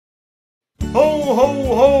Ho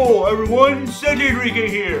ho ho everyone, Santa Enrique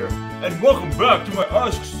here, and welcome back to my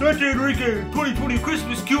Ask Santa Enrique 2020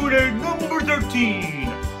 Christmas Q&A number 13.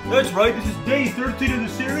 That's right, this is day 13 of the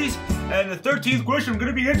series, and the 13th question I'm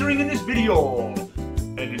going to be answering in this video.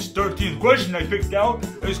 And this 13th question I picked out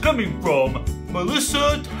is coming from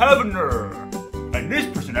Melissa Taverner. And this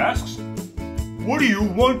person asks, what do you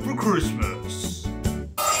want for Christmas?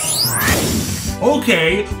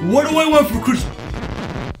 Okay, what do I want for Christmas?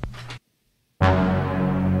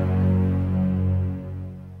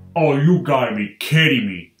 Oh, you gotta be kidding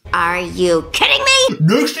me. Are you kidding me?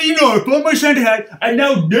 Next thing you know, I found my Santa hat, and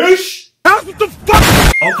now this? What the fuck?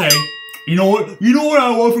 Okay, you know what? You know what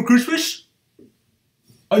I want for Christmas?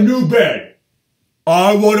 A new bed.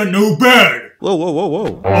 I want a new bed. Whoa, whoa, whoa,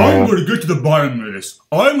 whoa. I'm gonna get to the bottom of this.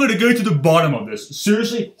 I'm gonna get to the bottom of this.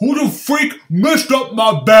 Seriously, who the freak messed up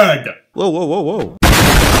my bed? Whoa, whoa, whoa, whoa.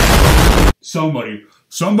 Somebody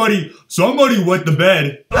wet the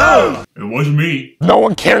bed. It wasn't me. No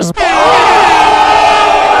one cares. But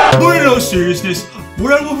in all seriousness,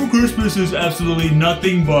 what I want for Christmas is absolutely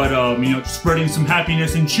nothing but, spreading some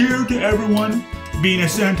happiness and cheer to everyone, being a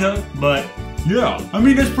Santa, but yeah. I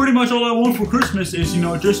mean, that's pretty much all I want for Christmas is,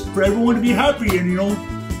 just for everyone to be happy and,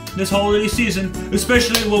 this holiday season,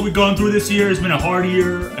 especially what we've gone through this year has been a hard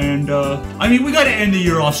year, and, we gotta end the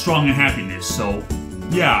year off strong in happiness, so,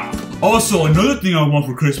 yeah. Also, another thing I want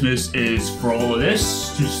for Christmas is for all of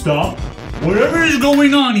this to stop, whatever is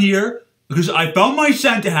going on here, because I found my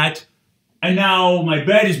Santa hat, and now my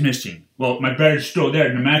bed is missing. Well, my bed is still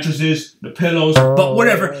there, the mattresses, the pillows, but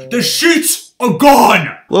whatever, the sheets are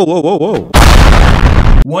gone! Whoa, whoa, whoa, whoa.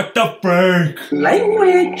 What the frick?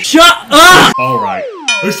 Language. Shut up! Alright,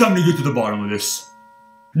 it's time to get to the bottom of this.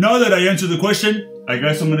 Now that I answered the question, I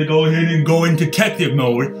guess I'm gonna go ahead and go in detective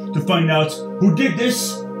mode to find out who did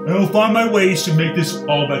this, and I'll find my ways to make this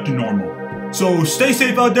all back to normal. So stay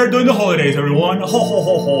safe out there during the holidays, everyone. Ho ho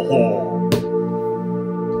ho ho ho.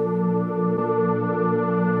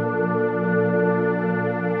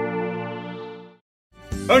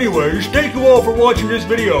 Anyways, thank you all for watching this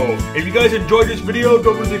video. If you guys enjoyed this video,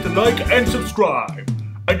 don't forget to like and subscribe.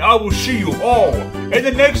 And I will see you all in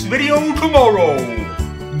the next video tomorrow.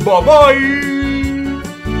 Bye-bye!